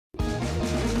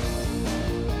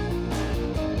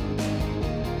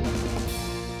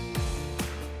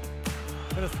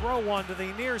throw one to the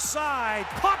near side.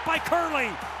 Caught by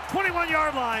Kerley.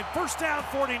 21-yard line. First down,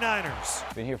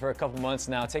 49ers. Been here for a couple months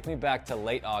now. Take me back to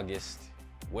late August.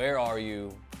 Where are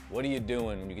you? What are you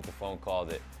doing when you get the phone call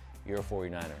that you're a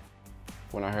 49er?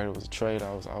 When I heard it was a trade,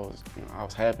 I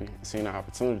was happy, seeing the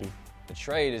opportunity. A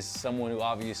trade is someone who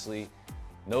obviously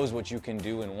knows what you can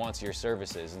do and wants your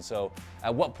services. And so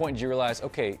at what point did you realize,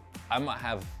 okay, I might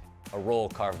have a role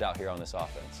carved out here on this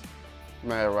offense?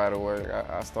 Man, right away,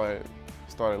 I started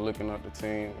looking up the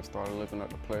team and started looking up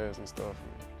the players and stuff.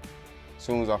 And as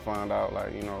soon as I found out,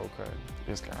 like, you know, okay,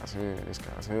 this guy's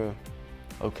here.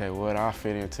 Okay, where do I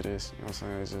fit into this? You know what I'm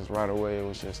saying? It's just right away, it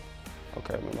was just,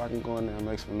 okay, maybe I can go in there and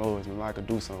make some noise. Maybe I could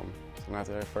do something. And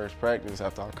after that first practice,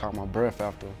 after I caught my breath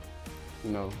after,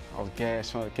 you know, I was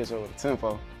gassed trying to catch up with the tempo.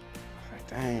 I was like,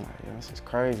 dang, like, yeah, this is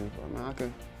crazy. But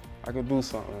man, I could do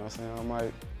something. You know what I'm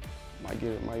saying?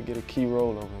 I might get a key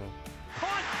role over here.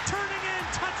 Punt, turning in,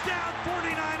 touchdown,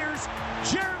 49ers,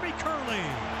 Jeremy Kerley.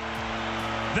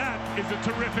 That is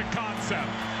a terrific concept.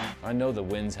 I know the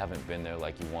wins haven't been there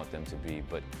like you want them to be,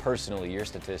 but personally, your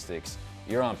statistics,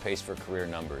 you're on pace for career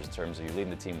numbers in terms of you're leading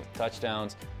the team with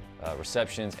touchdowns,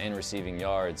 receptions, and receiving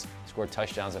yards. Scored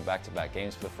touchdowns in back-to-back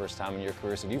games for the first time in your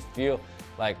career. So do you feel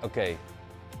like, okay,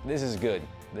 this is good.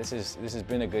 This has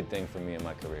been a good thing for me in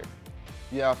my career?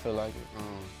 Yeah, I feel like it.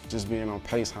 Just being on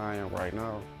pace how I am right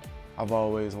now, I've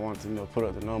always wanted to, you know, put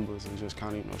up the numbers and just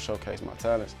kind of, you know, showcase my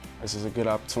talents. This is a good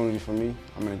opportunity for me.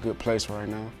 I'm in a good place right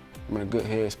now. I'm in a good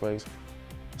headspace.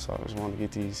 So I just want to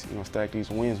get these, you know, stack these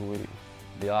wins with it.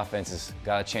 The offense has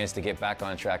got a chance to get back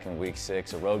on track in Week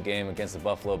 6, a road game against the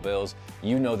Buffalo Bills.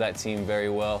 You know that team very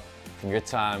well from your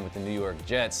time with the New York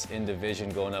Jets in division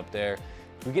going up there.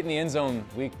 If we get in the end zone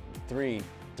Week 3,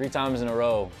 3 times in a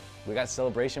row, we got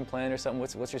celebration planned or something?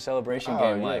 What's your celebration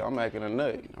game like? I'm acting a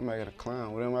nut. I'm acting a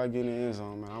clown. Whenever I get in the end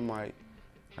zone, man, I might,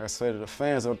 like I said, the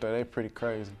fans up there, they pretty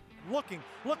crazy. Looking,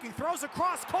 throws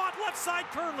across, caught left side,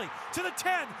 Kerley to the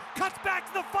 10, cuts back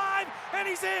to the 5, and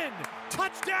he's in.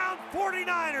 Touchdown,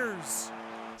 49ers.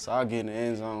 So I'll get in the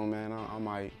end zone, man. I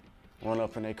might run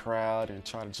up in their crowd and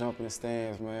try to jump in the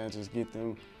stands, man. Just get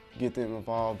them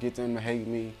involved, get them to hate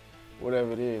me,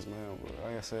 whatever it is, man. But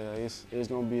like I said, it's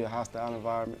gonna be a hostile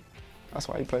environment. That's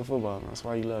why you play football, man. That's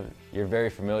why you love it. You're very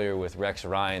familiar with Rex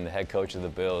Ryan, the head coach of the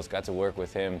Bills. Got to work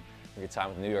with him your time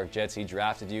with the New York Jets. He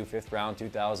drafted you 5th round,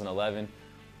 2011.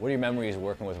 What are your memories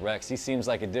working with Rex? He seems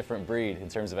like a different breed in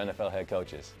terms of NFL head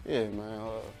coaches. Yeah, man.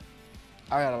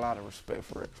 I got a lot of respect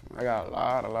for Rex. I got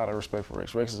a lot of respect for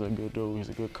Rex. Rex is a good dude. He's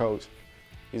a good coach.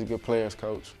 He's a good players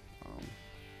coach.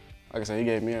 Like I said, he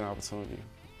gave me an opportunity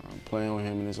playing with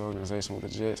him in this organization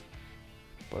with the Jets.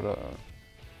 But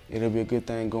it'll be a good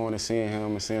thing going and seeing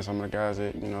him and seeing some of the guys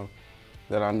that, you know,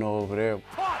 that I know over there.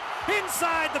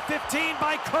 Inside the 15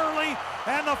 by Kerley,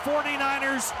 and the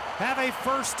 49ers have a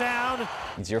first down.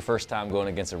 It's your first time going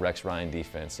against a Rex Ryan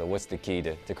defense, so what's the key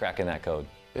to cracking that code?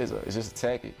 It's just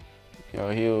attack it. You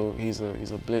know, he's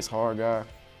a blitz hard guy.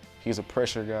 He's a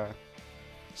pressure guy.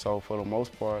 So for the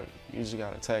most part, you just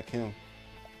gotta attack him.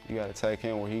 You gotta attack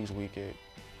him where he's weak at.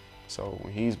 So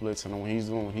when he's blitzing and when he's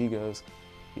doing what he does,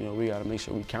 you know, we gotta make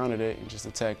sure we counter that and just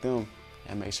attack them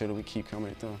and make sure that we keep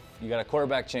coming at them. You got a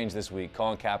quarterback change this week,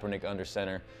 Colin Kaepernick under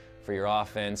center for your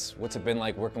offense. What's it been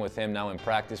like working with him now in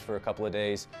practice for a couple of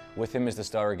days, with him as the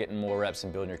starter, getting more reps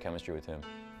and building your chemistry with him?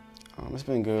 It's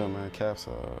been good, man. Cap's,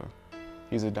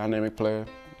 he's a dynamic player.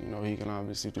 You know, he can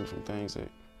obviously do some things that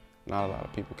not a lot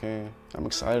of people can. I'm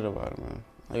excited about it, man.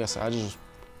 Like I said, I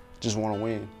just want to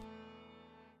win.